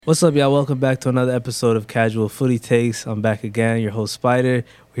What's up, y'all? Welcome back to another episode of Casual Footy Takes. I'm back again, your host Spider.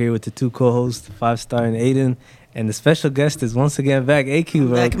 We're here with the two co-hosts, 5-Star and Aiden. And the special guest is once again back, AQ,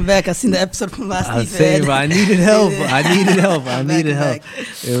 bro. I'm back. I seen the episode from last week. I was saying, bro, I needed help. I needed help.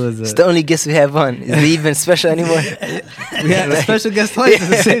 It was it's the only guest we have on. Is he even special anymore? We had a special guest twice.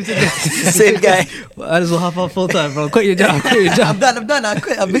 The same guy. Well, I just will hop off full time, bro. Quit your job. I'm done. I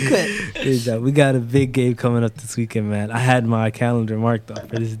quit. I've been quit. We got a big game coming up this weekend, man. I had my calendar marked up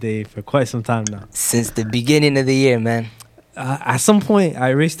for this day for quite some time now. Since the beginning of the year, man. At some point, I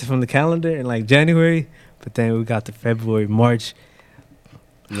erased it from the calendar in like January. But then we got to February, March.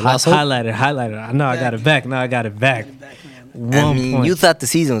 Highlighter. I know I got it back. You thought the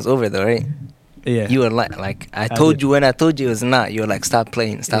season was over though, right? Yeah. You were like I told you it was not. You were like, stop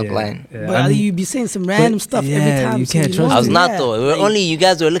playing, stop lying. Yeah. But you be saying some random stuff every time. You can't trust I was not though. Only you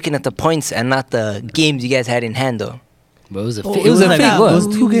guys were looking at the points and not the games you guys had in hand though. But it was a it was a fake. It was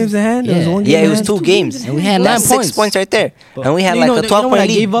 2 games in hand. Yeah, it was 2 games. And we had 9 points. 6 points right there. And we had like a 12 point lead. I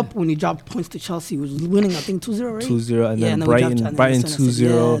gave up when he dropped points to Chelsea. He was winning, I think, 2-0, right? 2-0, and then Brighton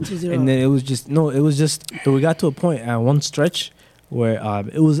 2-0. And then it was just we got to a point at one stretch where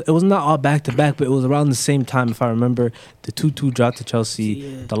it was not all back to back, but it was around the same time, if I remember. The 2-2 draw to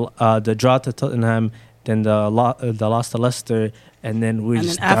Chelsea, the draw to Tottenham, then the loss to Leicester. And then we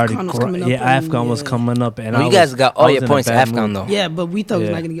just started. AFCON was coming up, and you guys got all your points at AFCON though. Yeah, but we thought we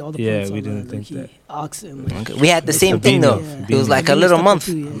were not gonna get all the points. Yeah, we didn't think that. We had the same thing though. It was like a little month.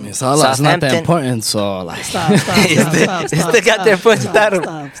 It's all not that important, so like. Stop. They got their points without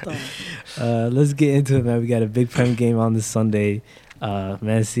him. Stop. Let's get into it, man. We got a big Prem game on this Sunday.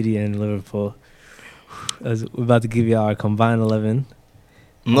 Man City and Liverpool. We're about to give you our combined 11.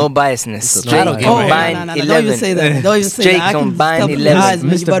 No biasness. Straight combined 11. Don't even say that. Straight combined 11.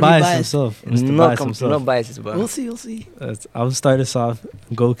 Mr. Bias himself. No biases, bro. We'll see. I'll start us off.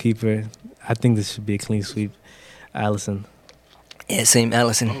 Goalkeeper. I think this should be a clean sweep. Alisson. Yeah, same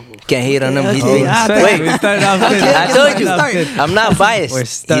Alisson. Can't hate on him. He's been. I told you. I'm not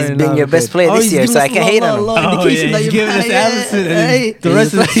biased. He's been your best player this year, so I can't hate on him. He's giving us Alisson. The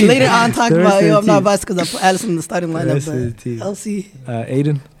rest of the team. Later on, talk about I'm not biased because I put Alisson in the starting lineup. LC.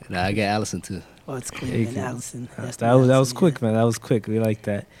 Aiden. Nah, I get Alisson too. Oh, it's clear, man. Alisson. That was quick, man. That was quick. We like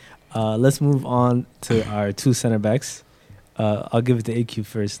that. Let's move on to our 2 center backs. I'll give it to AQ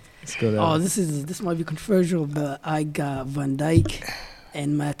first. Let's go there. Oh, this might be controversial, but I got Van Dijk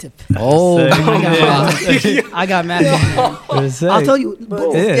and Matip. Oh, I got Matip. I'll tell you,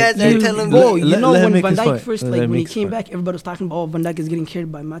 bro. You guys are telling me. Bro, you know when Van Dijk first, like when he came back, everybody was talking about, oh, Van Dijk is getting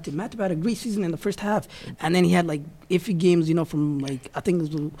carried by Matip. Matip had a great season in the first half, and then he had like iffy games, from like I think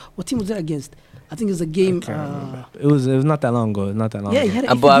it was, what team was that against? I think it was a game. It was not that long ago. Yeah, he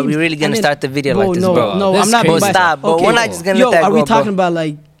had but are we really gonna start the video like this, bro? No, I'm not. Stop. But we're not just gonna let that go. Are we talking about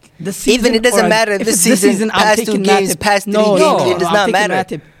like this season? Even it doesn't matter. This season, past 2 games, past 3 games, it does not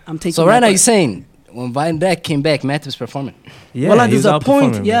matter. I'm taking. So right now you're saying when Van Dijk came back, Matip's performing. Yeah, well, there's a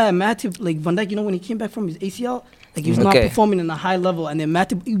point. Yeah, Matip, like Van Dijk, when he came back from his ACL. Like he was not performing in a high level, and then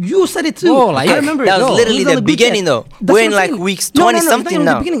Matip, you said it too. I remember that was literally the beginning, though. We're in like weeks 20 something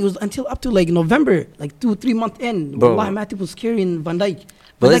now. The beginning, it was until up to like November, like 2-3 month in. Wallahi, Matip was carrying Van Dijk.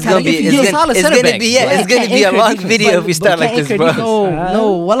 But it's gonna be a long video if we start like this, bro.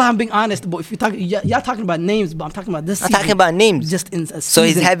 No. Well, I'm being honest, but if you talk, y'all talking about names, but I'm talking about this. I'm talking about names. Just in a season. So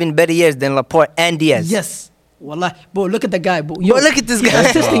he's having better years than Laporte and Diaz. Yes. Wallah, bro, look at the guy. Bro, look at this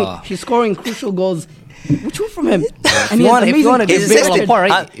guy. He's scoring crucial goals. Which one from him? If you want to debate Laporte,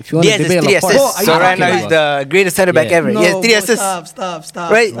 right? If you want to debate Laporte. So right now he's the greatest center back ever. He has 3 assists.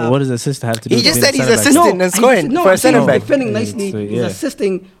 Stop. Right? What does assist have to do? He just said he's assisting and scoring for a center back. He's defending nicely. He's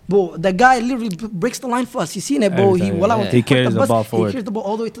assisting. Bro, the guy literally breaks the line for us. You seen it, bro? He carries the ball forward. He carries the ball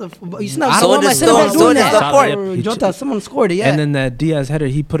all the way to the. You see now? So does Laporte. Jota, someone scored it. Yeah. And then that Diaz header,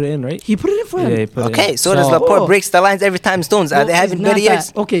 he put it in, right? He put it in for him. Okay, so does Laporte. Breaks the lines every time. Stones. Are they having better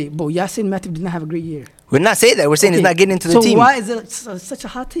years? Okay, bro. Yasin Matip did not have a great year. We're not saying that. We're saying he's not getting into the team. So why is it such a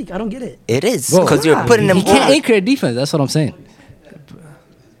hot take? I don't get it. It is because you're putting him. He can't anchor a defense. That's what I'm saying.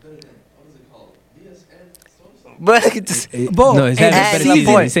 Bro, look at this. No, he's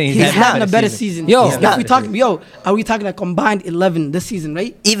having a better season. Are we talking a combined 11 this season,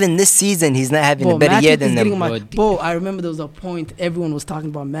 right? Even this season, he's not having a better year than them. Bro, I remember there was a point everyone was talking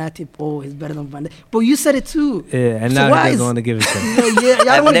about Matip. Oh, he's better than Van Dijk. But you said it too. Yeah, and now you guys want to give it to him.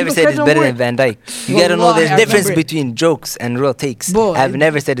 I've never said it's better than Van Dijk. You gotta know there's difference between jokes and real takes. I've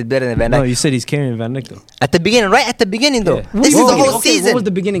never said it's better than Van Dijk. No, you said he's carrying Van Dijk though. At the beginning, right at the beginning though. This is the whole season. What was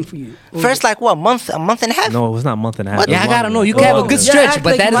the beginning for you? First, like what, a month and a half? No, it was not a month and a half. Yeah, I gotta know. You can have a good stretch,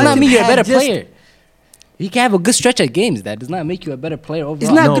 but that does not mean you're a better player. He can have a good stretch of games. That does not make you a better player overall.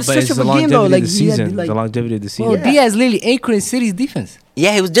 It's not a good stretch of a game though. Like the longevity of the season. Well, Diaz literally anchoring City's defense.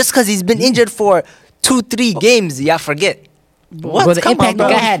 Yeah, it was just because he's been injured for 2-3 games. Y'all forget. But the impact the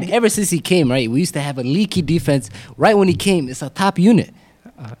guy had ever since he came, right? We used to have a leaky defense. Right when he came, it's a top unit.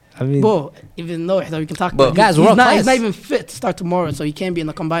 I mean, bro, even though we can talk about guys, he's not even fit to start tomorrow, so he can't be in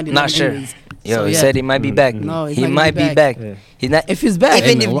the combined. Not sure. Anyways. Yo, he said he might be back. No, he might be back. Yeah. He's not. If he's back,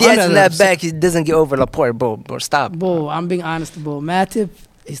 even if Diaz is not back, he doesn't get over Laporte, bro. Bro, stop. Bro, I'm being honest, bro. Matip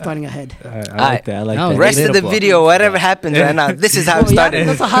is starting ahead. I like that. I like that. Rest of the video, whatever happens right now, this is how it started. Yeah,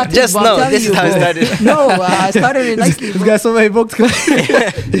 that's a hot just know this is how it started. No, I started it nicely. He's got so many books. Not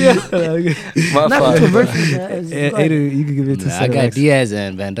controversial. You can give it to I got Diaz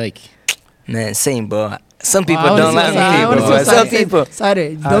and Van Dijk. Man, same, bro. Some people don't like me. Some people.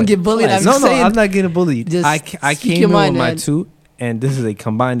 Sorry, don't get bullied. No, I'm not getting bullied. I came in with my 2, and this is a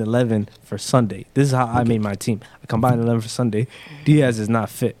combined 11 for Sunday. This is how I made my team. A combined 11 for Sunday. Diaz is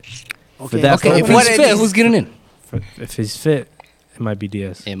not fit. Okay, if he's fit, who's getting in? If he's fit, it might be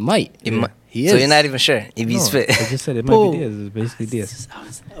Diaz. It might. He is. So you're not even sure if he's fit. I just said it might be Diaz. It's basically Diaz.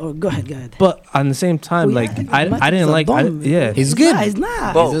 Oh, go ahead. But on the same time, I didn't like. He's good. Nah, he's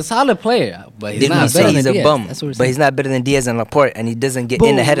not. He's a solid player, but he's not better than Diaz. Bum, but he's not better than Diaz and Laporte, and he doesn't get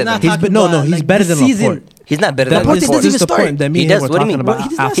in ahead of them. He's better than Laporte. He's not better than Laporte. Laporte. Doesn't even start. He does. What do you mean?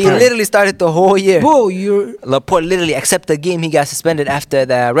 He literally started the whole year. Bro, Laporte literally, except the game he got suspended after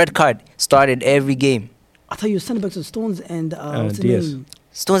the red card, started every game. I thought you were sending back to Stones and Diaz.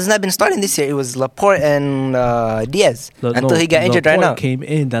 Stones has not been starting this year. It was Laporte and Diaz until he got injured right now. Came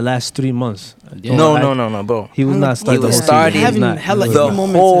in the last 3 months. No, bro. He was not starting. He was starting the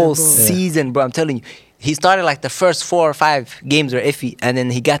whole season, bro. I'm telling you. He started like the first 4 or 5 games were iffy, and then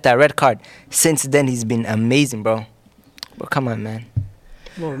he got that red card. Since then, he's been amazing, bro. But come on, man.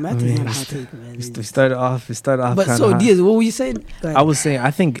 Well, Matthew's not a hot take, man. We started off. But so Diaz, what were you saying? I was saying, I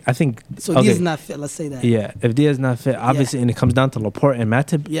think. So Diaz is not fit. Let's say that. Yeah, if Diaz is not fit, obviously, and it comes down to Laporte and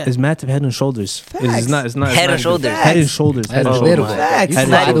Matip. Yeah. Is Matip head and shoulders? It's not head and shoulders. Head and shoulders. That's debatable. It's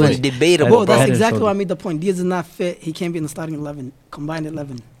not even debatable. Bro, that's exactly why I made the point. Diaz is not fit. He can't be in the starting 11, combined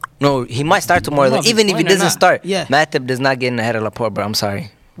 11. No, he might start tomorrow. Even if he doesn't start, yeah. Matip does not get in ahead of Laporte, bro. I'm sorry.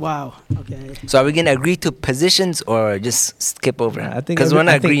 Wow. Okay. So are we gonna agree to positions or just skip over? I think because we're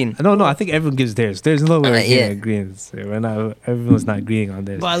not agreeing. No. I think everyone gives theirs. There's no way we're agreeing. We're not. Everyone's not agreeing on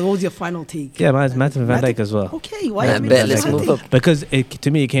this. But what was your final take? Yeah, mine's Matip and Van Dijk as well. Okay. Why? Let's move up. Because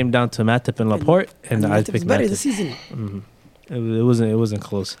to me, it came down to Matip and Laporte, and I picked better Matip. this season. Mm-hmm. It wasn't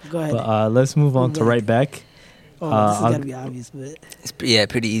close. Go ahead. But let's move on to right back. Oh, this is gotta be obvious, but it's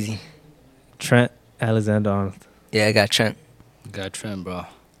pretty easy. Trent Alexander-Arnold. Yeah, I got Trent. Got Trent, bro.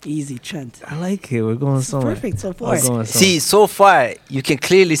 Easy, Trent. I like it. We're going somewhere. Perfect so far. See, so far, you can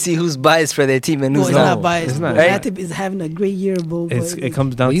clearly see who's biased for their team and who's not. Not biased. It's not. Matip is having a great year, bro. It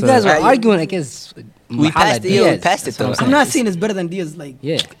comes down to... You guys are arguing against... We passed it, though. I'm not saying it's better than Diaz.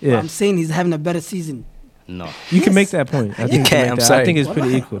 Yeah. I'm saying he's having a better season. No. You can make that point. You can't. I'm sorry. I think it's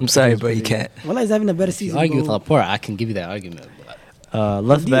pretty equal. I'm sorry, but you can't. Well, he's having a better season. You argue with Laporte, I can give you that argument.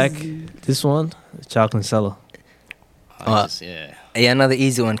 Left back, this one, João Cancelo. Yeah, another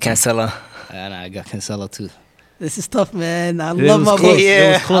easy one, Cancelo. And I got Cancelo too. This is tough, man. I love my boy.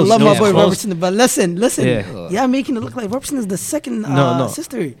 I love my boy Robertson. But listen. Yeah, making it look like Robertson is the second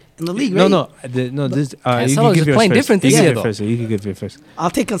sister in the league, right? Cancelo is playing different this year, though. You can give it first. I'll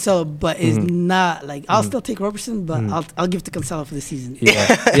take Cancelo, but it's not like I'll still take Robertson, but I'll give it to Cancelo for the season. Yeah.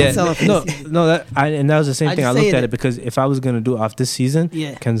 And that was the same thing. I looked at it because if I was gonna do it off this season,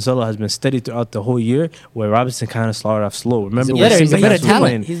 Cancelo has been steady throughout the whole year, where Robertson kind of started off slow. Remember, he's a better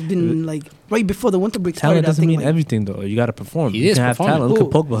talent. He's been like right before the winter break started. Talent doesn't mean everything, though. You got to perform. You can have talent. Look at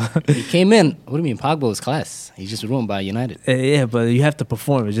Pogba. He came in. What do you mean? Pogba was class. He's just ruined by United. Yeah, but you have to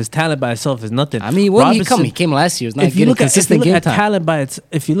perform. It's just talent by itself is nothing. I mean, when did he come? He came last year. It's not getting consistent game time.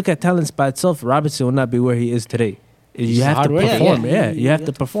 If you look at talents by itselp, Robertson will not be where he is today. You have to perform. You have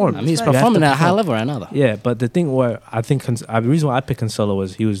to perform. I mean, he's performing at a high level right now, though. Yeah, but the thing where I think the reason why I picked Cancelo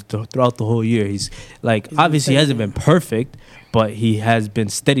was he was throughout the whole year. He's obviously he hasn't been perfect, but he has been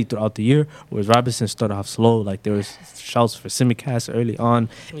steady throughout the year. Whereas Robertson started off slow. Like there was shouts for simulcast early on.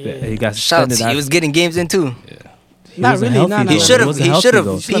 He got shouts. He was getting games in too. Yeah. Not really. No. He should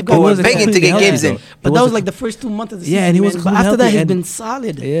have. People were begging to get games in. But that was like the first 2 months of the season. Yeah, and he was. But after that, he's been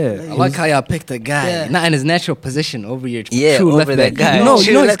solid. Yeah, I like how y'all picked a guy not in his natural position over your true left back. Guy. You know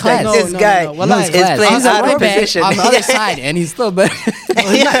his class. This guy is playing out of position on the other side, and he's still better.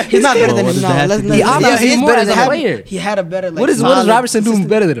 He's not better than him now. He's more as a player. He had a better. What is Robertson doing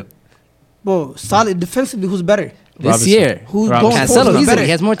better than him? Bro, solid defensively. Who's better this year? Who's going Cancelo? He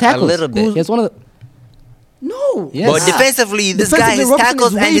has more tackles. A little bit. He has one of the. No. Yes. But defensively, this guy, his Robertson tackles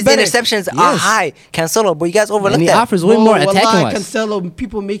is and way his better. interceptions are high. Cancelo, but you guys overlook And he that. offers way more attacking wise. Cancelo,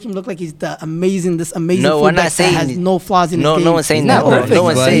 people make him look like he's the amazing No, we're fullback not saying that has no flaws in his game. No one's saying He's that. not perfect, No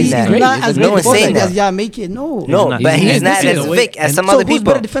one's but saying he's that. great. Not as No one's saying as that. make it. No. No, but he's not as Vic as some So other who's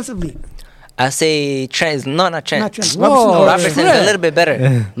people. better defensively? I say Trent is not Trent. Not Trent. Whoa, Robertson's a little bit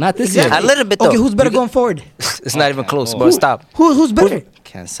better. Not this Exactly. A little bit though. Okay, who's better going forward? It's not even close, bro. Stop. Who's better? year.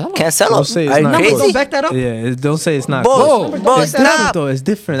 Cancelo. Cancelo. Don't say it's Are you not Numbers crazy? don't back that up. Yeah, don't say it's not. Bro, close. bro, It's different stop. though. It's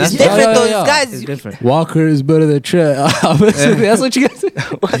different. It's That's different Yeah, though. yeah, These yeah. guys. It's different. Walker is better than Trent. That's what you guys say.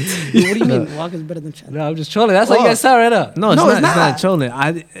 What do you mean? Walker's better than Trent? No, I'm just trolling. That's what you guys sound right now. No, No, it's it's not. not. It's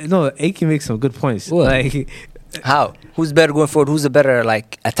not trolling. No, Aiken makes some good points. What? Like, How? Who's better going forward? Who's the better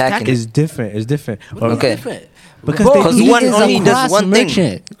like attacking? it's different. It's different. Or- Okay. Because Bro, they- Because he one is a only does cross one thing.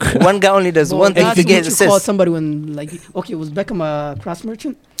 merchant. One guy only does one thing. That's He gets what you call assists. somebody when okay, was Beckham a cross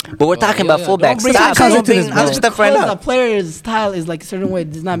merchant? But we're talking yeah, about yeah. fullbacks. Don't bring Stop. Cancelo Don't into bring this, other bro. stuff right Because now. a player's style is like a certain way.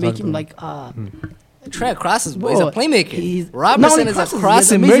 It does not make him like Trent crosses, bro. He's a Bro, playmaker. he's- not Robertson only is crosses, a he crossing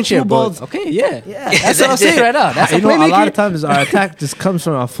has amazing merchant, through bro. balls. Okay, yeah. Yeah. That's what I'm saying right now. That's a you know, a lot playmaker. of times our attack just comes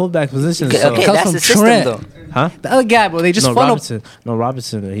from our fullback position. Okay, so- okay, comes that's from the system Trent. though. Huh? The other guy, bro, they just No, funnel. Robertson. No,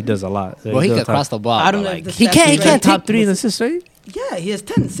 Robertson. He does a lot. Well, he does can cross the ball. I don't but, know like, if the he stats can't. He is right. can't top take 3 in assists, right? Yeah, he has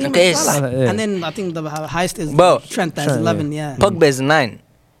 10. Same Okay, as Salah. yeah. And then I think the highest is Bro, Trent. That's Trent, 11. Yeah. Pogba is 9.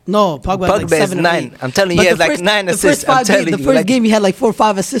 No, Pogba has like Pogba is 7 or 9. 8. I'm telling you, But he has the like first- 9 the assists. first I'm five telling games, you. the first like- game he had like 4 or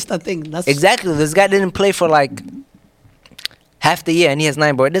 5 assists. I think that's Exactly. This guy didn't play for like half the year and he has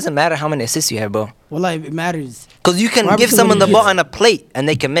 9, bro. It doesn't matter how many assists you have, bro. well, like, it matters. Because you can Robertson give someone the really ball is. on a plate and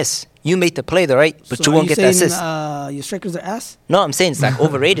they can miss. You made the play though, right? But So you are won't get the saying, assist. Your strikers are ass. No, I'm saying it's like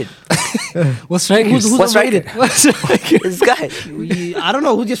overrated. What's strikers? Who's What's overrated? this guy? I don't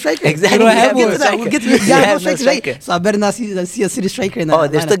know who's your striker. Exactly. We'll You have get no to that. We'll get to striker. that. You Yeah, have no no strikers, right? striker. So I better not see a city striker in that. Oh,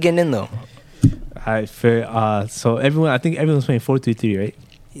 they're lineup. still getting in though. All right, fair. So I think everyone's playing 4-3-3, right?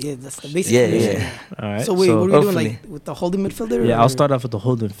 Yeah, that's the basic. Yeah, formation. yeah. All right. So wait, what are we doing? hopefully. Like with the holding midfielder? Yeah, or- I'll start off with the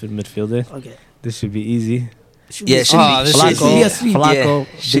holding midfielder. Okay. This should be easy. Yeah, it should Oh, be. this should should be. be a sweep. Flacco,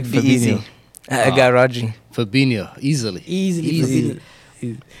 Yeah, should Big be easy. Fabinho. I got Rodri. Fabinho, easily. Easily. Easy.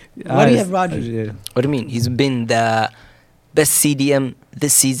 Easily. Why do you have Rodri? Yeah. What do you mean? He's been the best CDM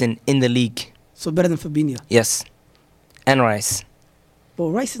this season in the league. So better than Fabinho. Yes. And Rice. But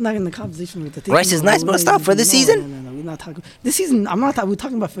Rice is not in the conversation with the team. Rice is nice, but stop for this season. No, we're not talking. This season, I'm not. We're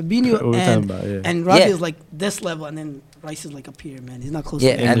talking about Fabinho What we're and talking about, yeah. and Rodri Yeah. is like this level, and then Rice is like up here, man. He's not close.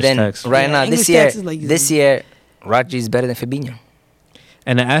 Yeah, to and English then tax. right Yeah, now English this year, tax is like- this year, Rodri is better than Fabinho.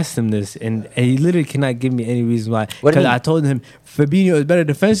 And I asked him this, and he literally cannot give me any reason why. What do you Because mean? I told him Fabinho is better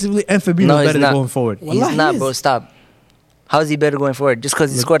defensively, and Fabinho No, is he's better not. going forward. Well, Wallah, He's not, he bro. is. Stop. How is he better going forward? Just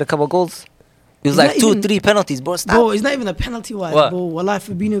because he scored a couple goals? It was He's like not 2 even- 3 penalties, bro. Stop. Bro, it's not even a penalty wise. What? Bro, Wallah,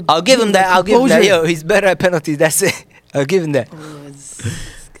 Fabinho. I'll give him that. I'll give him that. Composure. Yo, he's better at penalties. That's it. I'll give him that. Bro, it's-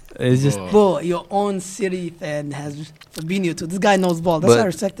 It's just Bro, your own City fan has Fabinho too. This guy knows ball. That's how I But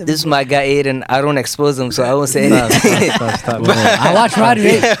respect him. this is my guy Aiden. I don't expose him, so I won't say stop, anything. stop. I watch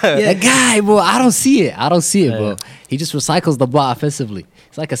Rodri. Yeah. That guy, bro, I don't see it. I don't see it, bro. He just recycles the ball offensively.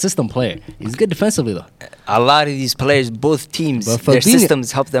 He's like a system player. He's good defensively, though. A lot of these players, both teams, But their Fabinho-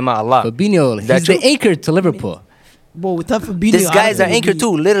 systems help them out a lot. Fabinho, he's That's the true. anchor to Liverpool. Bro, without Fabinho, These I guys don't are think anchored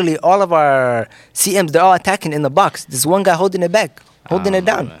we'd be- too. Literally, all of our CMs, they're all attacking in the box. There's one guy holding it back, holding it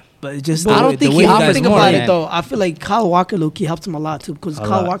down. But it just Bro, I don't think the he way you offers guys Think more, about play, it though. I feel like Kyle Walker, low-key helps him a lot too, because A Kyle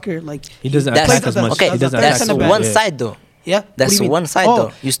lot. Walker, like He doesn't That's attack as much. okay. He doesn't That's attack as back. one much. side though. yeah. What That's do you mean? one side Oh,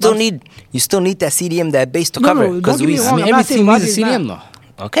 though. You still that's- need that CDM, that base to No, cover. no, don't Because get me we wrong. I mean, I'm every not saying team needs a Rodri's CDM, not.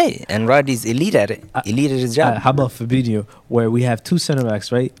 though. okay, and Roddy's elite at it. Elite at his job. How about Fabinho, where we have 2 center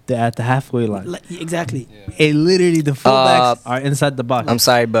backs, right? They're at the halfway line. Exactly. And literally the fullbacks are inside the box. I'm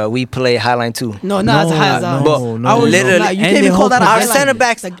sorry, but we play highline too. No, not as high as no, no, ours. literally. Nah, you And can't they even call hold that a Our high line. center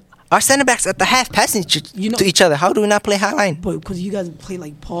backs, Like, our center backs at the half passing You know- to each other. How do we not play highline? because you guys play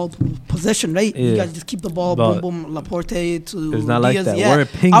like Paul possession, right? You Yeah. guys just keep the ball, But boom, boom, Laporte to it's not like Diaz. that. Yeah. We're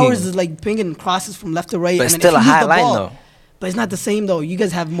pinging. Ours is like pinging crosses from left to right. But and it's then still if a you use high the line ball- though. But it's not the same though. You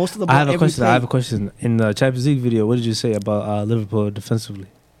guys have most of the ball. I have a every question. play. I have a question. In the Champions League video, what did you say about Liverpool defensively?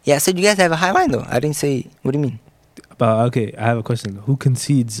 Yeah, I said you guys have a high line though. I didn't say. What do you mean? Okay, I have a question. Who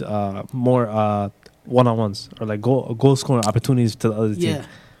concedes more one-on-ones or like goal scoring opportunities to the other team? Yeah,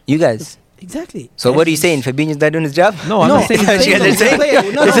 You guys. exactly. So what are you saying? Fabinho's not doing his job? No, I'm not saying Is that what you guys are saying?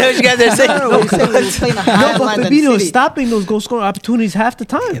 Is that what you guys are saying? No, we're saying we're playing a higher No, line but than Fabinho is City. stopping those goal scoring opportunities half the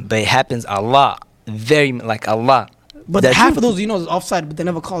time. But it happens a lot. Very like a lot. But That's half true. of those, is offside, but they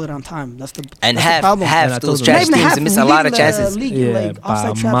never call it on time. That's the And that's the problem. And I half told those them- trash Not even half, teams miss we a lot lead of the chances. league in, Yeah, like, by offside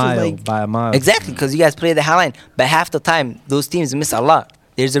a traps is mile, like by a mile. Exactly, because you guys play the high line. But half the time, those teams miss a lot.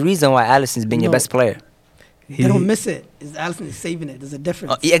 There's a reason why Allison's been your No. best player. They don't miss it. Alisson is saving it. There's a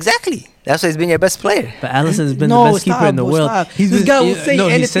difference. Yeah, exactly. That's why he's been your best player. But Alisson has been the best keeper in the world. This guy will say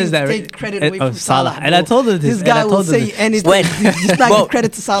anything he says that, to take credit away from Salah. And I told him this. This guy will say anything. Just not give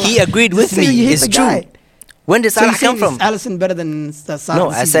credit to Salah. He agreed with me. It's true. When did Salah come from? Is Alisson better than Salah? No,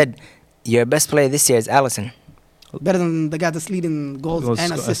 I said your best player this year is Alisson. Better than the guy that's leading goals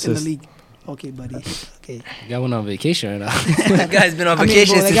and assists in the league. Okay, buddy. Okay. You got one on vacation right now. The guy's been on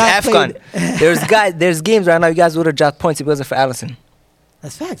vacation since AFCON. There's games right now. You guys would have dropped points if it wasn't for Alisson.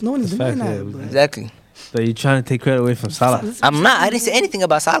 That's facts. No one is denying that. Yeah, exactly. So you're trying to take credit away from Salah? I'm not. I didn't say anything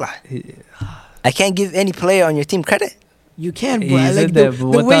about Salah. I can't give any player on your team credit. You can, bro. Like the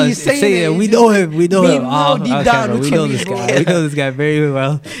way you say it. We know him. We know him. Deep down, we know this guy. We know this guy very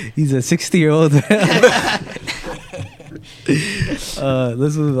well. He's a 60-year-old.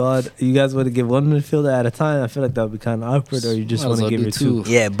 Let's move on. You guys want to give one midfielder at a time? I feel like that would be kind of awkward, or you just want to give your two?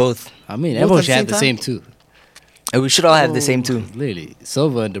 Yeah, both. I mean, everyone should have the same two. And we should all have the same two. Literally,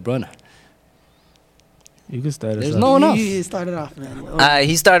 Silva and De Bruyne. You can start. There's no one else. You started off, man.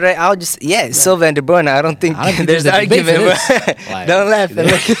 He started right. I'll just Silva and De Bruyne. I don't think there's an argument. Don't laugh.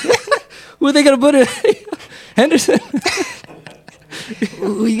 Who are they gonna put it? Henderson.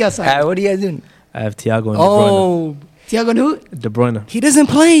 Who you got? What are you guys doing? I have Thiago and De Bruyne. Thiago and who? De Bruyne. He doesn't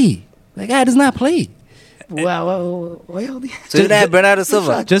play. That guy does not play. Wow. So you have Bernardo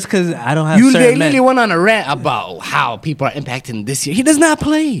Silva. Just because I don't have You certain men. literally went on a rant about how people are impacting this year. He does not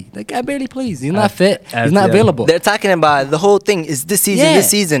play. That guy barely plays. He's not fit. He's not available. They're talking about the whole thing is this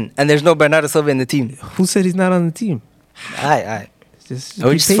season, and there's no Bernardo Silva in the team. Who said he's not on the team? Aye. Just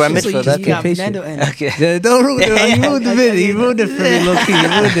for a midfield. Okay. Yeah, don't ruin it. He ruined the video. He ruined it for me, low-key. He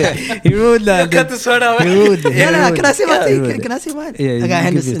ruined it. He ruined that. Cut the sweat out. He ruined it. No, can I say my thing? Can I say mine? Yeah, I got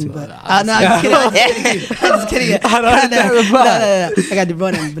Henderson, but no, I'm just kidding. I got De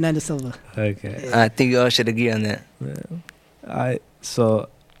Bruyne and Bernardo Silva. Okay. I think we all should agree on that. So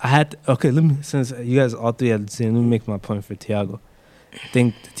I had since you guys all three had the same, let me make my point for Thiago. I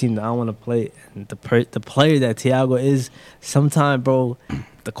think the team that I want to play and the player that Thiago is, sometimes, bro,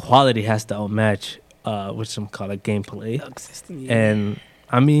 the quality has to outmatch what some call it gameplay. And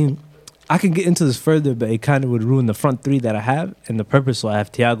I mean, I can get into this further, but it kind of would ruin the front three that I have and the purpose. So I have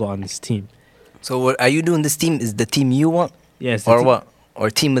Thiago on this team. So what are you doing? This team is the team you want? Yes. Or what? Or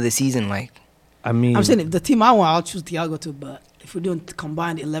team of the season, like? I mean, I'm saying if the team I want, I'll choose Thiago too. But if we're doing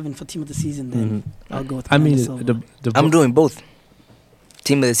combined 11 for team of the season, then I'll go with. I'm doing both.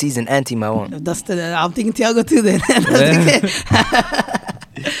 Team of the season and team I want. I'm thinking Thiago too then.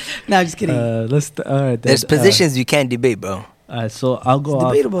 No, I'm just kidding. All right. There's positions you can't debate, bro. So I'll go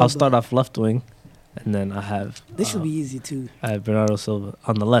I'll start off left wing, and then I have... This should be easy too. I have Bernardo Silva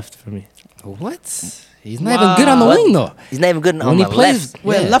on the left for me. What? He's not even good on the wing, though. He's not even good on the left.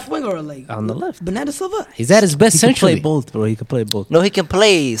 Wait, left wing or like... On the left. Bernardo Silva? He's at his best centrally. He can play both, bro. He can play both. No, he can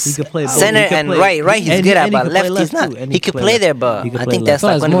play center and right. Right, he's good at, but left he's not. He can play there, but I think that's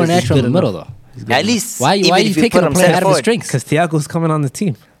like more natural in the middle, though. At least, why you picking him out of his strengths? Because Thiago's coming on the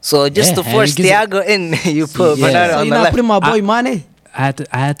team. So just to force Thiago in, you put Bernardo on the left. So you're not putting my boy Mane? I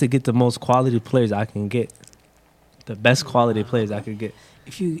had to get the most quality players I can get. The best quality players I could get.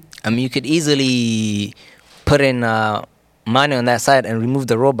 You could easily put in Mane on that side and remove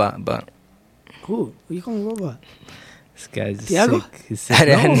the robot, but who you calling robot? This guy's Thiago? sick. He's sick.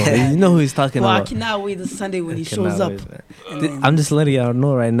 No, you know who he's talking about. I cannot wait this Sunday when he shows up. I'm just letting y'all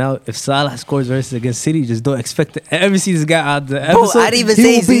know right now. If Salah scores versus against City, just don't expect it. Ever see this guy out the episode? I'd even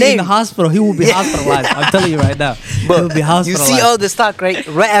say his name. In the hospital. He will be hospitalized. I'm telling you right now. He will be hospitalized. You see all the stock right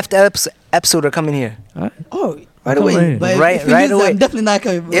after episode are coming here. Right. Oh. Right away. Right away. I'm definitely not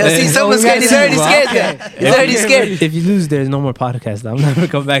coming. Yeah, see, someone's scared. He's already scared. He's already scared. If you lose, there's no more podcast. I'm never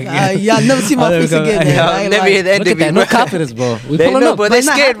come back again. Y'all never see my face again. I'll never hear the end of it. No confidence, bro. They know, but they're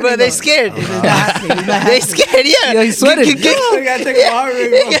scared, bro. They're scared. They're scared, yeah. Yo, he's sweating. I gotta take a heart rate,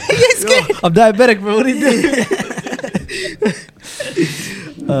 bro. He's scared. I'm diabetic, bro. What do you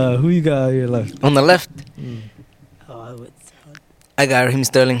do? Who you got here left? On the left, I got Raheem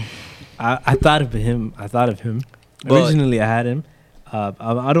Sterling. I thought of him. Originally, I had him.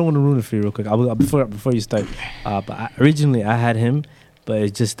 I don't want to ruin it for you real quick. Before you start. Originally, I had him, but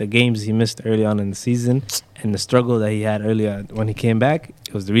it's just the games he missed early on in the season and the struggle that he had earlier when he came back.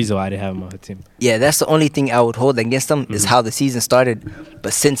 It was the reason why I didn't have him on the team. Yeah, that's the only thing I would hold against him is how the season started.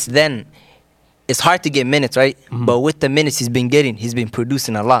 But since then, it's hard to get minutes, right? But with the minutes he's been getting, he's been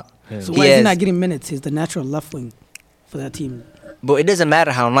producing a lot. Yeah. So why is he not getting minutes? He's the natural left wing for that team. But it doesn't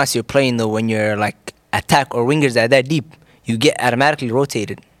matter how nice you're playing, though, when you're like attack or wingers are that deep. You get automatically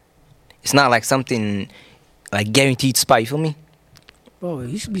rotated. It's not like something like guaranteed spot, you feel me? Bro,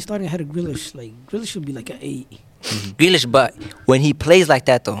 he should be starting ahead of Grealish. Like Grealish should be like an 8. Grealish, but when he plays like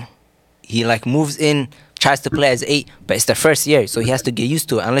that though, he like moves in, tries to play as 8, but it's the first year, so he has to get used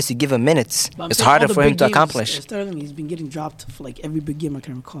to it. Unless you give him minutes, it's harder for him to accomplish. Sterling, he's been getting dropped for like every big game I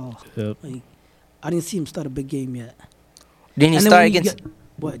can recall. Yep. Like, I didn't see him start a big game yet. Didn't he start against?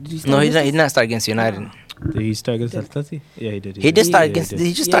 What did he start? No, he did not start against United. Did he start against Atleti? Yeah, he did. He did start against.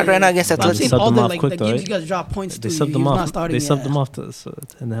 He just started right now against I'm saying Atleti. all the off like quick, the though, games right? you guys drop points They to. subbed He him was off. not starting. They subbed him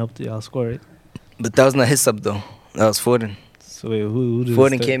off and helped y'all score, right? But that was not his sub though. That was Foden. So wait, who did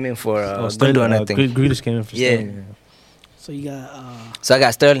Foden came in for Sterling, Gundogan, I think. Grealish came in for Sterling. So you got. So I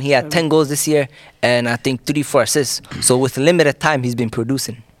got Sterling. He had 10 goals this year, and I think 3-4 assists. So with limited time, he's been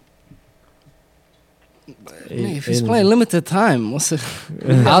producing. If he's playing limited time,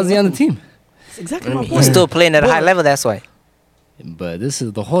 how's he on the team? That's exactly my point. He's still playing at a high level. That's why. But this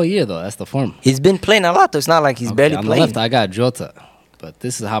is the whole year, though. That's the form. He's been playing a lot. Though. It's not like he's barely on playing. the left, I got Jota. But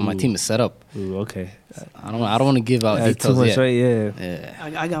this is how my team is set up. Ooh, okay. I don't want to give out details too much, yet. right? Yeah.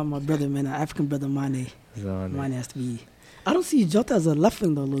 Yeah. I got my brother, man, an African brother, Mane. Zone. Mine has to be. I don't see Jota as a left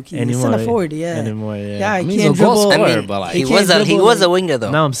wing though, Loki. Anymore, Center right? forward, yeah. Anymore, yeah. Yeah, I he mean, can't he's a goal dribble. scorer, but like, he He was can't he dribble, was a like- winger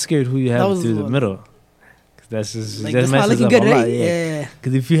though. Now I'm scared who you That have was through the what- middle. 'Cause that's just Like, that that's not messes looking up good, a lot, right? yeah. Yeah.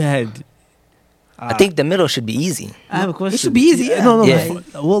 Because if you had, I think the middle should be easy. I have a question. It should be easy, yeah. No, Yeah.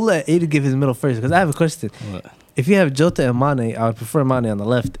 we'll let Ada give his middle first because I have a question. What? If you have Jota and Mane, I would prefer Mane on the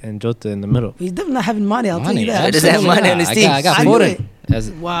left and Jota in the middle. He's definitely not having money, I'll tell you that. He doesn't have money on his team. I got I knew Foden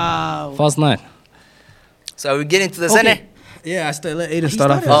as Wow. false 9. So are we getting to the Okay. center? Yeah, I still let Aiden He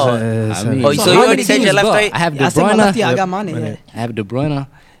start off. started- as, I mean, Oh, So so how you many already said teams your left, go? right? I have De I said my Bruyne. lefty, I Yep. got money, yeah. I have De Bruyne.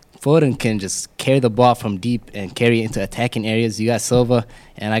 Foden can just carry the ball from deep and carry it into attacking areas. You got Silva,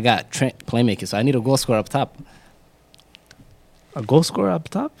 and I got Trent playmaker. So I need a goal scorer up top. a goal scorer up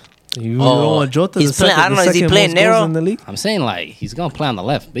top. You Oh, don't want Jota. he's playing- I don't know, is he playing narrow? in the league? I'm saying like he's gonna play on the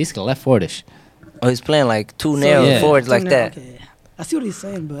left, basically left forwardish. Oh, he's playing like two So, narrow yeah. forwards like that. Okay. I see what he's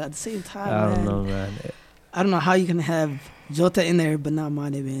saying, but at the same time, I don't man, know, man. I don't know how you can have Jota in there but not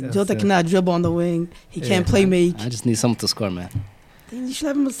Mane, man. That's Jota it. cannot dribble on the wing. He can't play make. I just need someone to score, man. Then you should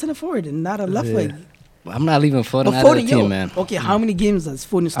have him as center forward and not a left Yeah. wing. But I'm not leaving Foden But out of the Foden, team, man. okay, how many games does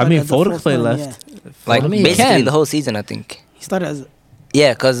Foden I start mean, as a Foden false play nine? left. Like I mean, he basically can. the whole season, I think. Yeah. He started as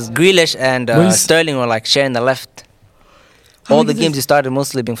Yeah, because Grealish and But he's- Sterling were like sharing the left. How All many the games games- he started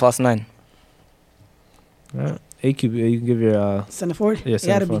mostly being false 9. Right. You can give your center forward. Yeah, It gotta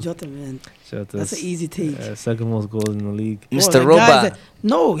center be forward. Jota, man. Jota. That's an easy take. Second most goals in the league. Bro, Mr. that guy's Robot.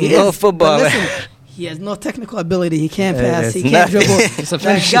 No, he No is. footballer. But listen, he has no technical ability. He can't Yeah, pass. that's He can't nothing. dribble. It's a That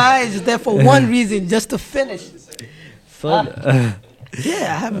finisher. guy is there for one reason, just to finish. Foden. Yeah,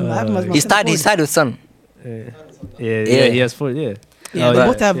 I have him. I have him as my He center started forward. with Son. Yeah, he has 4. Yeah. Yeah, Oh, they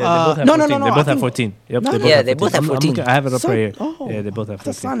both have. they both have No, no, 14. no. They I both have think- 14. Yep. No, Yeah, they both have 14. I have it up Son- right here. Oh, Yeah, they both have the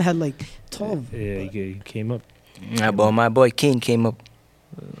 14. son had like 12. Yeah, he came up. Yeah, but my boy Kane came up.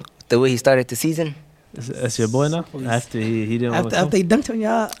 The way he started the season. That's your boy now. After he didn't want After they dunked on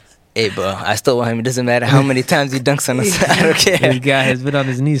y'all, Hey, bro, I still want him. It doesn't matter how many times he dunks on us. I don't This care. guy has been on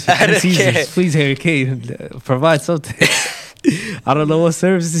his knees for I 3 don't seasons. care. Please, Harry Kane, provide something. I don't know what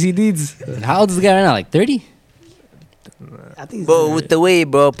services he needs. How old is this guy right now? Like 30? I think. Bro, with the way,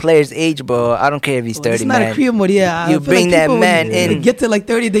 bro, players age, bro, I don't care if he's It's 30, not a man. career mode, yeah. I You feel bring that people, man when they in. get to like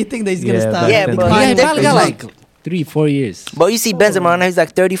 30, they think that he's gonna Yeah, stop. Yeah, back bro, then. he Yeah, he probably got definitely- like 3-4 years. But you see Benzema now, he's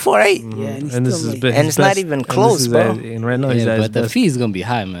like 34, right? Yeah, and he's And this still is like, been And his it's not best. even And this close, is bro. And right now he's Yeah, at his but the best. fee is gonna be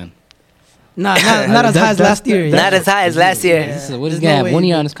high, man. not as high as That- last year. Not as high as last year. Yeah. So what is There's he gonna no have? 1 way.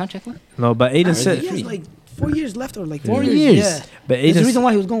 year on his contract left? No, but Aiden He said. has like 4 years left or like 4 4 years. Yeah. But There's the Aiden, reason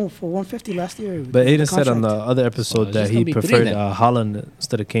why he was going for 150 last year. but Aiden the said on the contract. other Oh, episode it's that just he gonna be 3 preferred then. Holland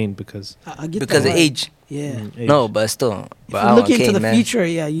instead of Kane because I get Because that, of age. Yeah. age. No, but still. If But I you want look into Kane, the man. future,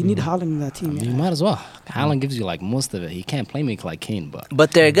 yeah, you need Holland in that team. You Yeah. might as well. Haaland gives you like most of it. He can't play make like Kane, but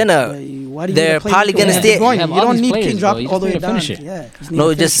But they're gonna. Why do you They're need a probably playmaker gonna when stay- De Bruyne? You have You all don't these need players, King drop bro. You all the way just need a down. finisher. Yeah, just need No,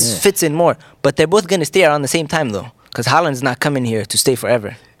 a it just finisher. fits in more. But they're both gonna stay around the same time though, because Haaland's not coming here to stay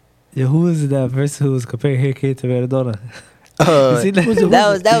forever. Yeah, who was that person who was comparing Harry Kane to Maradona? You see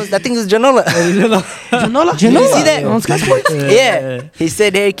that? that was I think it was Janola. Janola? Did you see that? On Sky Sports? Yeah, he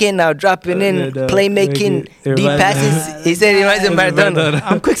said Harry Kane now dropping in, playmaking, it deep reminds- passes. He said he reminds him of Maradona.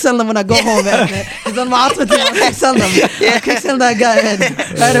 I'm quick selling them when I go home, man. He's on my ultimate team. I'm quick selling them. I'm quick selling that guy,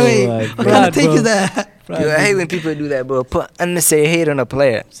 man. Right away. my What kind God, of take bro. is that? Yo, I hate when people do that, bro. Put unnecessary hate on a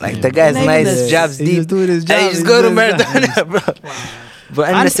player. Like the guy's Not even nice, this. job's He's deep, just doing his and job. you just He's go to doing his job. Maradona, bro. But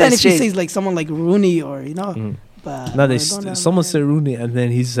I understand unnecessary if he shade. says like someone like Rooney or, you know. But No, Maradona, someone man. said Rooney, and then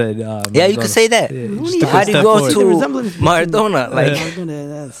he said. Yeah, you could say that. Yeah, Rooney, just took a How do you step go forward. to The resemblance between- Maradona? Like, Maradona,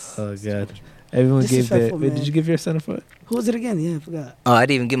 that's Oh god. Everyone gave their. Wait, did you give your center forward? Who was it again? Yeah, I forgot. Oh, I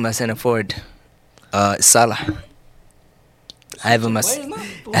didn't even give my center forward. Salah. I have him as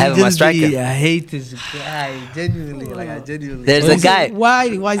my striker. I hate this guy. Genuinely, I genuinely. There's a guy. Why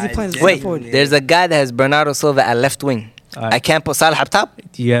is he playing center forward? Wait, there's a guy that has Bernardo Silva at left wing. I can't put Salah up top.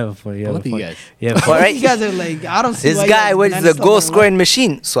 You have a point. Both of you guys. Yeah, right. You guys are like, I don't see this why guy was the goal scoring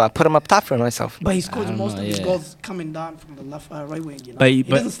machine, so I put him up top for myself. But he scores most of his goals coming down from the left, right wing. You know, but he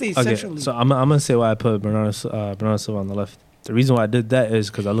doesn't stay centrally. So I'm gonna say why I put Bernardo Silva on the left. The reason why I did that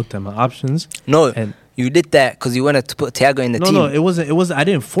is because I looked at my options. No, and you did that because you wanted to put Thiago in the team. No, it wasn't. I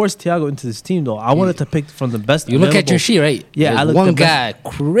didn't force Thiago into this team though. I wanted to pick from the best. You look at your sheet, right? Yeah, I looked one guy,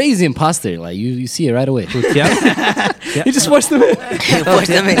 crazy imposter. Like you see it right away. Thiago? He just forced him in. Forced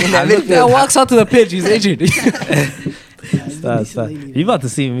him in that midfield. Walks onto the pitch. He's injured. Stop. You about to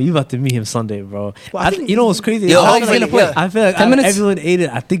see him. You about to meet him Sunday, bro. Well, you know what's crazy? Yo, I feel like 10 minutes? everyone ate it.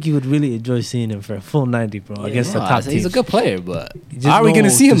 I think you would really enjoy seeing him for a full 90, bro, against the top team. He's a good player, but are we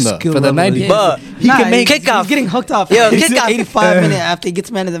gonna see him though for the 90? But he can make kick off. He's getting hooked off. Yo, he's kick off. 85 minutes after he gets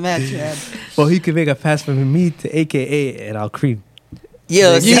man of the match. Man. Well, he could make a pass from me to AKA and I'll cream.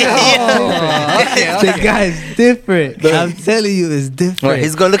 Yo, The guy's different. I'm telling you, it's different.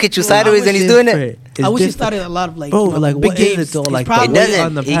 He's gonna look at you sideways and he's doing it. I wish he started a lot of bro, like big what games. is it though? Like It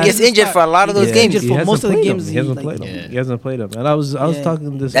doesn't. He gets injured for a lot of those games. For most of the games, he hasn't played them. He hasn't played them. And I was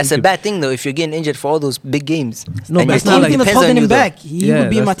talking this. That's a bad thing though. If you're getting injured for all those big games. No, but it's not like that's holding him back. He would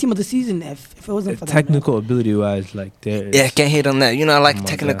be my team of the season if it wasn't for that. Technical ability wise, like there. Yeah, can't hit on that. You know, I like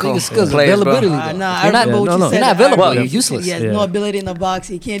technical skills, availability. I remember what you said. You're not available. You're useless. He has no ability in the box.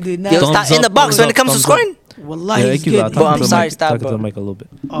 He can't do nothing. Yo, stop in the box when it comes to scoring. Wallahi, he's good. But I'm sorry, stop, Talking to bro. the mic a little bit.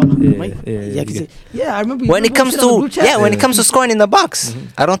 Yeah, I remember. When it comes to scoring in the box,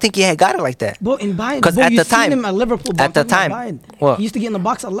 I don't think he had got it like that. But in Bayern, because at the time, him at Liverpool, at the time, he used to get in the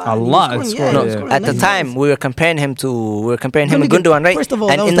box a lot. At the time, we were comparing him to Gundogan, right? First of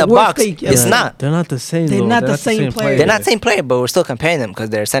all, and in the box, it's not. They're not the same. They're not the same player. They're not the same player, but we're still comparing them because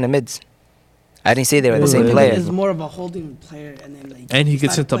they're center mids. I didn't say they were the same player. He's more of a holding player, and he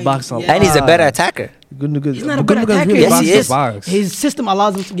gets into box a lot. And he's a better attacker. He's not a better attacker. Yes, he is. His system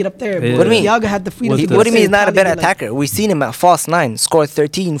allows him to get up there. What do you mean? Thiago had the freedom. What do you mean he's not a better attacker? We've seen him at false 9, score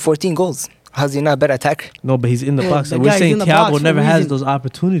 13, 14 goals. How's he not a better attacker? No, but he's in the box. We're saying Thiago never has those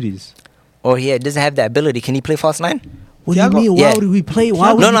opportunities. Or he doesn't have that ability. Can he play false 9? What do you mean? Why would we play? No,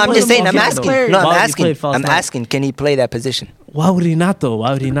 I'm just saying. I'm asking. Can he play that position? Why would he not though?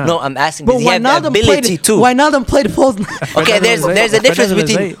 Why would he not? No, I'm asking. Does he have the ability to? Why not them play the false 9? Okay, there's a difference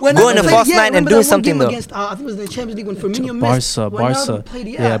between going to false 9 and doing something though. I think it was the Champions League when Firmino missed. Barca.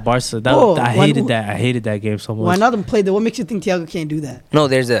 Yeah, Barca. I hated that. I hated that game so much. Why not them play that? What makes you think Thiago can't do that? No,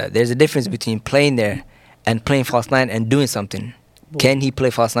 there's a difference between playing there and playing false 9 and doing something. Can he play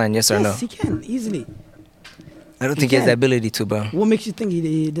false 9? Yes or no? Yes, he can easily. I don't think he has the ability to, bro. What makes you think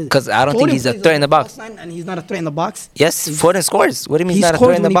he does? Because I don't think he's a threat in the box. And he's not a threat in the box? Yes, Foden scores. What do you mean he's not a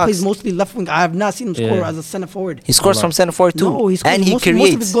threat in the box? He plays mostly left wing. I have not seen him score as a center forward. He scores from center forward too. No, he scores and he creates.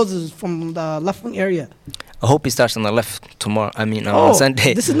 Most of his goals is from the left wing area. I hope he starts on the left tomorrow. On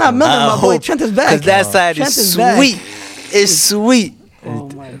Sunday. This is not Milner, my boy. Trent is back. Because that side is sweet. It's sweet. Oh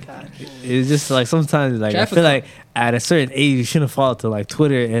my God. It's just like sometimes like I feel like at a certain age you shouldn't fall to like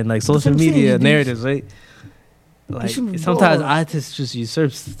Twitter and like social media narratives, right? Like sometimes artists just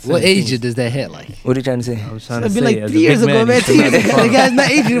usurp. What age does that hit? Like, what are you trying to say? I'm trying to say, like 3 years ago, man. 2 years ago, the guy's not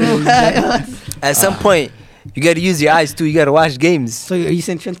aging anymore. At some point, you got to use your eyes too. You got to watch games. So are you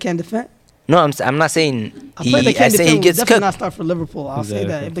saying Trent can't defend? No, I'm not saying I say he gets definitely cooked. Not start for Liverpool. I'll say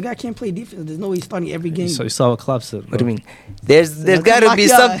that if the guy can't play defense, there's no way he's starting every game. So you saw what Klopp said. What do you mean? There's got to be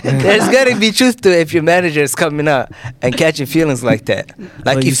there's got to be truth to it if your manager is coming out and catching feelings like that.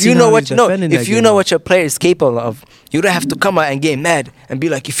 Like if you know what your player is capable of, you don't have to come out and get mad and be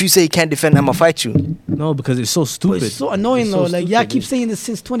like, if you say you can't defend, I'm gonna fight you. No, because it's so stupid. It's so annoying though. Like y'all keep saying this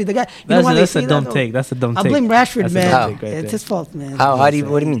since 20. The guy. That's a dumb take. That's a dumb take. I blame Rashford, man. It's his fault, man. What do you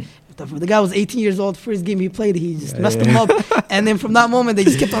mean? The guy was 18 years old. First game he played, he just messed him up. And then from that moment, they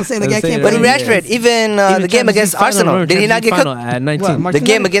just kept on saying the guy can't play. But Rashford, even the game against Arsenal, did he not get cooked? At 19. The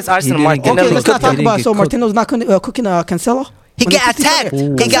game against Arsenal, Martinelli let's not talk about it. So Martino's not cooking Cancelo? He got attacked.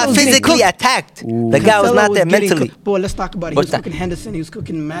 He got physically attacked. The guy was not there mentally. But let's talk about it. He was cooking Henderson. He was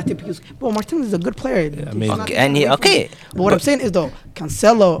cooking Matip. Martinez is a good player. But what I'm saying is though,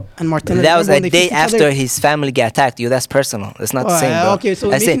 Cancelo and Martinez. That was a day after his family got attacked. That's personal. It's not the same, bro. Okay,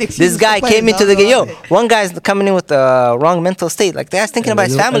 so this guy came into the game. One guy's coming in with the wrong mental state. Like the guy's thinking about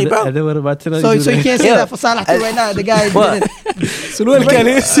his family, bro. So you can't say that for Salah right now. The guy.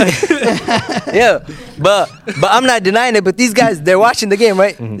 Yeah, but I'm not denying it. But these guys guys, they're watching the game,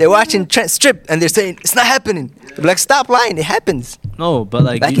 right? They're watching Trent strip, and they're saying it's not happening. They're like, stop lying, it happens. No, but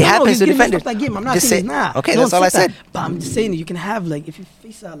like it happens to defenders. That game. I'm not saying it's not. Okay, that's all I said. But I'm just saying you can have like if you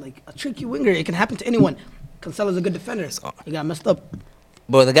face like a tricky winger, it can happen to anyone. Cancelo's a good defender. He got messed up.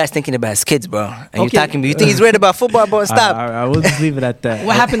 Bro, the guy's thinking about his kids, bro. And you're talking. You think he's worried about football, bro? Stop. I will just leave it at that.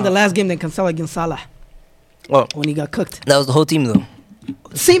 What happened the last game that Cancelo against Salah? Well, when he got cooked. That was the whole team, though.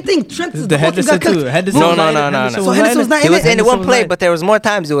 Same thing. Trent the Henderson too. No. So Henderson was not in it. He was in one play, but there was more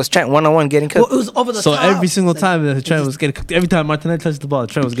times it was Trent 1-on-1 getting cooked. Well, it was over the top. So every single time Trent was getting cooked. Every time Martinelli touched the ball,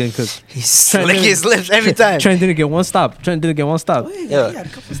 Trent was getting cooked. He slicked his lips every time. Trent didn't get one stop. He had a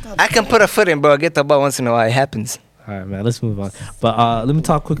couple stops. I can put a foot in, bro. Get the ball once in a while. It happens. All right, man. Let's move on. But let me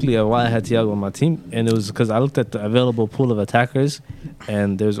talk quickly of why I had Thiago on my team, and it was because I looked at the available pool of attackers,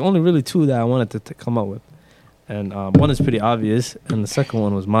 and there's only really two that I wanted to come up with. And one is pretty obvious, and the second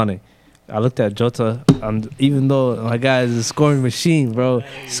one was Mane. I looked at Jota, and even though my guy is a scoring machine, bro,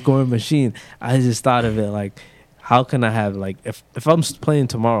 scoring machine, I just thought of it like, how can I have, like, if I'm playing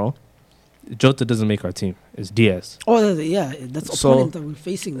tomorrow, Jota doesn't make our team. It's Diaz. Oh, yeah, that's the opponent that we're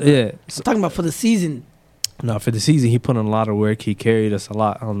facing. Bro. Yeah. I'm talking about for the season. No, for the season, he put in a lot of work. He carried us a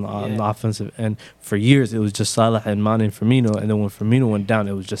lot on the offensive end. For years, it was just Salah and Mane and Firmino. And then when Firmino went down,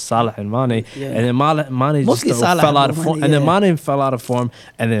 it was just Salah and Mane. Yeah. And then Mane just fell out of form. And then Mane fell out of form.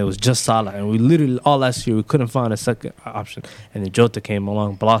 And then it was just Salah. And we literally, all last year, we couldn't find a second option. And then Jota came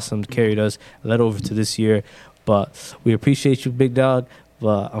along, blossomed, carried us, led over to this year. But we appreciate you, big dog.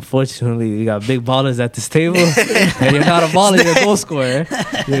 But unfortunately, you got big ballers at this table, and you're not a baller, you're a goal scorer.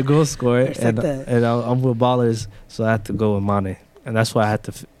 You're a goal scorer, and I'm with ballers, so I had to go with Mane. And that's why I had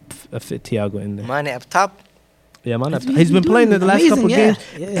to fit Thiago in there. Mane up top? Yeah, Mane up top. He's been playing the last couple games.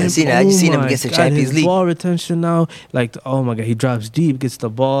 Yeah. I just seen him against the Champions League. Ball retention now, like, oh my God, he drops deep, gets the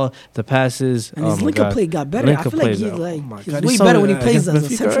ball, the passes. And his link-up play got better. I feel like he's way better when he plays as a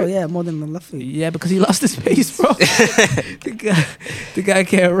central, more than the left foot. Yeah, because he lost his pace, bro. the guy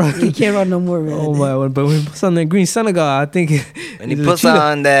can't run. He can't run no more, man. Oh my God, but when he puts on the green Senegal, I think when he puts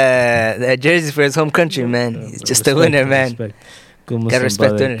on the jersey for his home country, man, he's just a winner, man. Good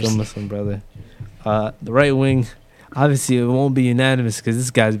Muslim brother. The right wing, obviously it won't be unanimous because this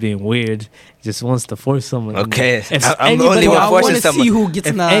guy's being weird. He just wants to force someone. Okay, I'm the only one forcing someone. See who gets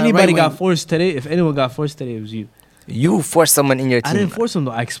if anybody got forced today, if anyone got forced today, it was you. You forced someone in your team. I didn't force him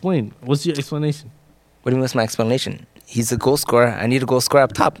though. I explained. What's your explanation? What do you mean? What's my explanation? He's a goal scorer. I need a goal scorer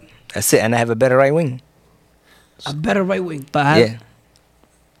up top. That's it. And I have a better right wing. A better right wing. Yeah.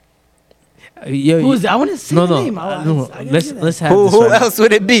 Who is that? I want to see the name. Let's have who else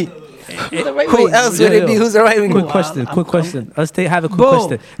would it be? Who else would it be? Who's the right wing? Quick question. Let's have a quick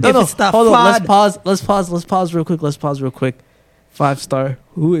question. Hold on. Let's pause real quick. 5-star.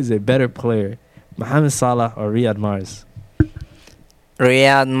 Who is a better player, Mohamed Salah or Riyad Mahrez?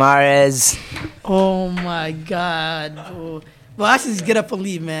 Riyad Mahrez. Oh my God, bro. Well, I should just get up and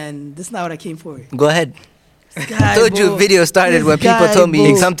leave, man. This is not what I came for. Go ahead. I told you a video started when people told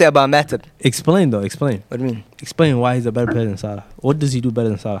me something about Matip. Explain. What do you mean? Explain why he's a better player than Salah. What does he do better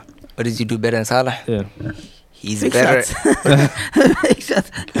than Salah? What does he do better than Salah? Yeah. He's better.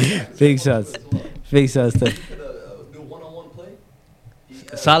 Big shots. Too.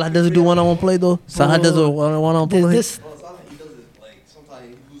 Salah doesn't do one-on-one play though. Salah does a one-on-one play.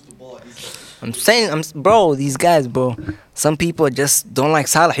 I'm saying, bro, these guys, bro. Some people just don't like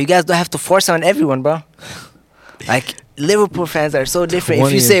Salah. You guys don't have to force on everyone, bro. Like, Liverpool fans are so different.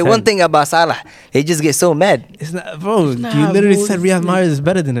 If you say one thing about Salah, they just get so mad. It's not, bro. You literally said Riyad Mahrez is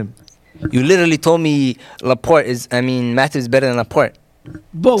better than him. You literally told me Matip is better than Laporte.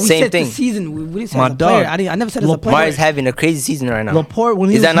 But we Same said thing. This season, we didn't say as a player. I never said as a player. Mahrez having a crazy season right now. Laporte, when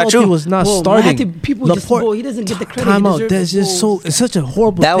he was healthy, was not starting. Laporte, he doesn't get the credit. Time out. That's just it's such a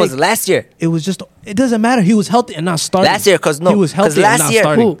horrible. That was last year. It was just. It doesn't matter. He was healthy and not starting. Last year, because he was healthy and not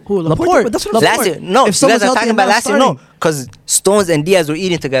starting. Who? Laporte. That's what last year. No, if you guys are talking about last year. No, because Stones and Diaz were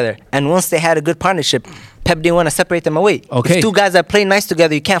eating together, and once they had a good partnership, Pep didn't want to separate them away. Okay. If two guys are playing nice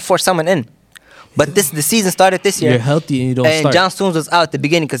together, you can't force someone in. But the season started this year. You're healthy and you don't start. And John Stones was out at the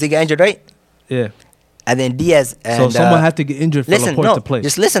beginning because he got injured, right? Yeah. And then Diaz and... So someone had to get injured for Laporte to play.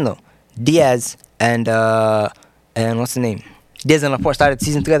 Just listen, though. Diaz and what's the name? Diaz and Laporte started the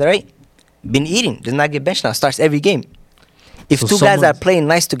season together, right? Been eating. Does not get benched now. Starts every game. If two guys are playing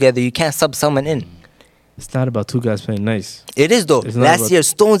nice together, you can't sub someone in. It's not about two guys playing nice. It is, though. Last year,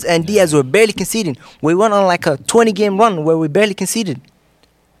 Stones and Diaz were barely conceding. We went on like a 20-game run where we barely conceded.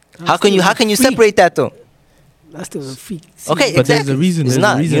 How can you separate that though? That's still a freak. Okay, but there's a reason. It's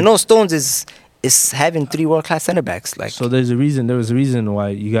not. You know, Stones is having 3 world-class center backs. Like, so there was a reason why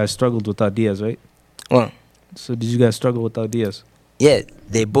you guys struggled without Diaz, right? Well, So did you guys struggle without Diaz? Yeah,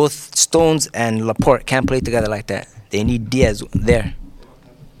 they both Stones and Laporte can't play together like that. They need Diaz there.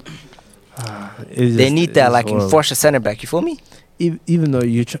 They need that like enforcer center back. You feel me? Even though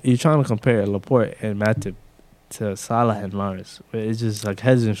you're trying to compare Laporte and Matip to Salah and Mahrez, it's just like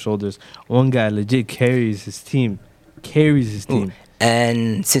heads and shoulders. One guy legit carries his team. Ooh.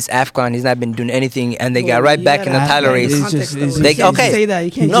 And since AFCON, he's not been doing anything, and they got right back in the title race. Say that.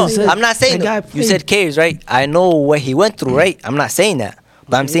 You can't I'm not saying that. You said carries, right? I know what he went through, right? I'm not saying that.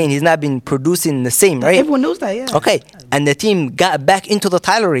 But I'm saying he's not been producing the same, right? Everyone knows that, yeah. Okay. And the team got back into the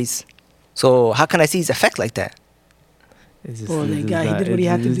title race. So how can I see his effect like that? He did what he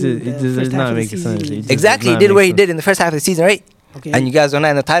had to do. It does not make sense. Exactly. He did what he did in the first half of the season, right? Okay. And you guys are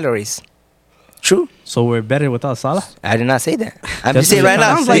not in the title race. True. So we're better without Salah? I did not say that. I'm just saying right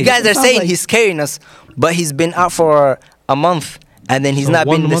now. You guys are saying he's carrying us, but he's been out for a month, and then he's not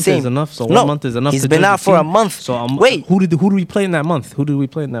been the same. So 1 month is enough. He's been out for a month. So wait, who do we play in that month?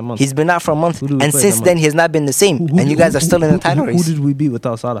 He's been out for a month, and since then he's not been the same. And you guys are still in the title race. Who did we beat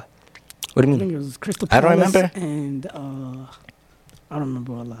without Salah? What do you I think mean? it was Crystal I Palace don't remember. And I don't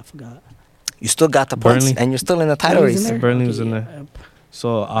remember all that. I forgot. You still got the points, Burnley. and you're still in the title race. Burnley was in there.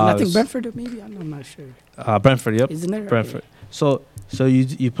 So and I think Brentford maybe. I'm not sure. Brentford, yep. Isn't there? Brentford. So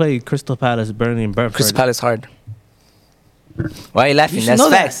you play Crystal Palace, Burnley, and Brentford. Crystal Palace hard. Why are you laughing? That's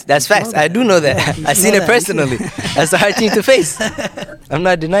facts. That's facts. I do know that. I've seen it personally. That's a hard team to face. I'm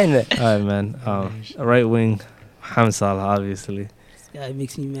not denying that. All right, man. Right wing, Mohamed Salah, obviously. This guy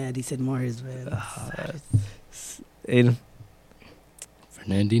makes me mad. He said Mahrez, man. Aiden.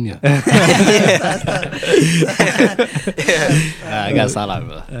 Fernandinho. I got Salah,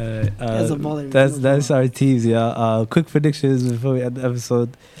 bro. That's a baller. That's our teams, yeah. Quick predictions before we end the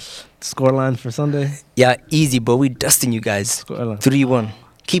episode. Scoreline for Sunday. Yeah, easy, but we dusting you guys. 3-1.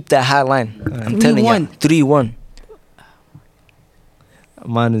 Keep that high line. I'm 3-1. telling you. 3-1.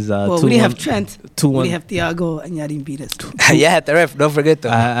 Mine is 2-1. We didn't have Trent. 2-1. We have Thiago, and Yadin beat us. Yeah, at the ref. Don't forget though.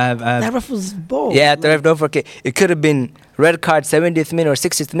 That ref was bold. Yeah, at the ref. Don't forget. It could have been red card 70th minute or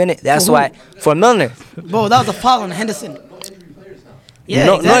 60th minute. That's why for Milner. Bro, that was a foul on Henderson. Yeah,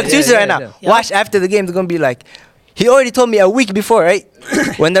 no excuses right now. Yeah. Watch after the game. They're gonna be like, he already told me a week before, right?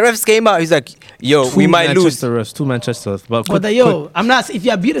 When the refs came out, he's like, "Yo, we might lose." Two Manchester refs, but I'm not. If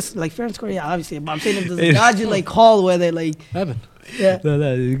you beat us, like fair and square, yeah, obviously. But I'm saying if there's a dodgy like call where they like. Yeah. No,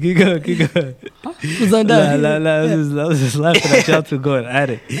 keep going. Who's on that? I was just laughing at y'all two going at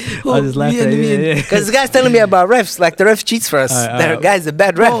it. I was just laughing at you. Because the guy's telling me about refs, like the ref cheats for us. The guy's a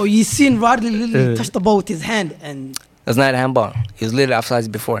bad ref. Oh, you seen Rodley literally touch the ball with his hand and. That's not a handball. He was literally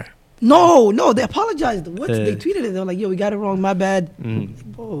offside before. No, they apologized. They tweeted it. They were like, "Yo, we got it wrong. My bad."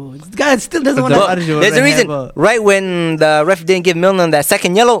 Oh, this guy still doesn't want to. There's a reason. Right when the ref didn't give Milner that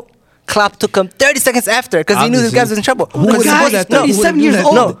second yellow, Klopp took him 30 seconds after because he knew this guy was in trouble. The guy is 37 years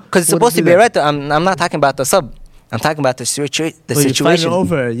old. No, because it's supposed to be a red. I'm not talking about the sub. I'm talking about the situation. You're fighting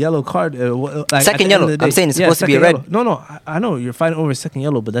over a yellow card. Second yellow. I'm saying it's supposed to be a red. No, I know you're fighting over a second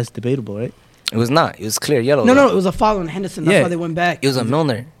yellow, but that's debatable, right? It was not. It was clear yellow. No, it was a foul on Henderson. That's why they went back. It was a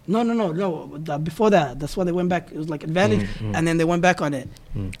Milner. No. Before that, that's why they went back. It was like advantage, and then they went back on it.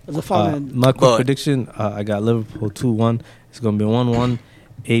 It was a foul. My quick prediction, I got Liverpool 2-1. It's going to be 1-1.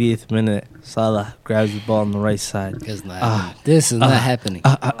 80th minute, Salah grabs the ball on the right side. This is not happening.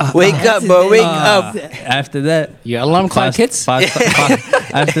 Wake up, bro. Wake up. After that, your alarm clock hits.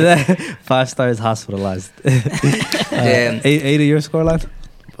 After that, 5 stars hospitalized. Damn. 8 of your scoreline?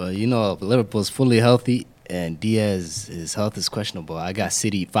 But you know, Liverpool's fully healthy, and Diaz's health is questionable. I got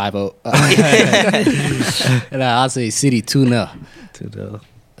City 5-0. And I'll say City 2-0. 2-0.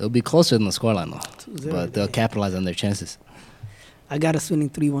 It'll be closer than the scoreline, though. But they'll capitalize on their chances. I got us winning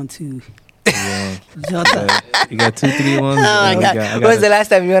 3-1-2. Yeah. You got 2-3-1. Oh my God. When was the last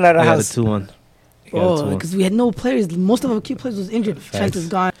time you went out of the house? I got a 2-1. Oh, because we had no players. Most of our key players was injured. Trent is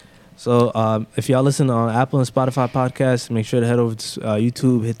gone. So if y'all listen on Apple and Spotify podcasts, make sure to head over to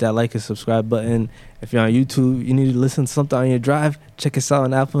YouTube, hit that like and subscribe button. If you're on YouTube, you need to listen to something on your drive, check us out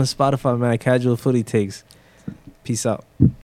on Apple and Spotify, man. Casual Footy Takes. Peace out.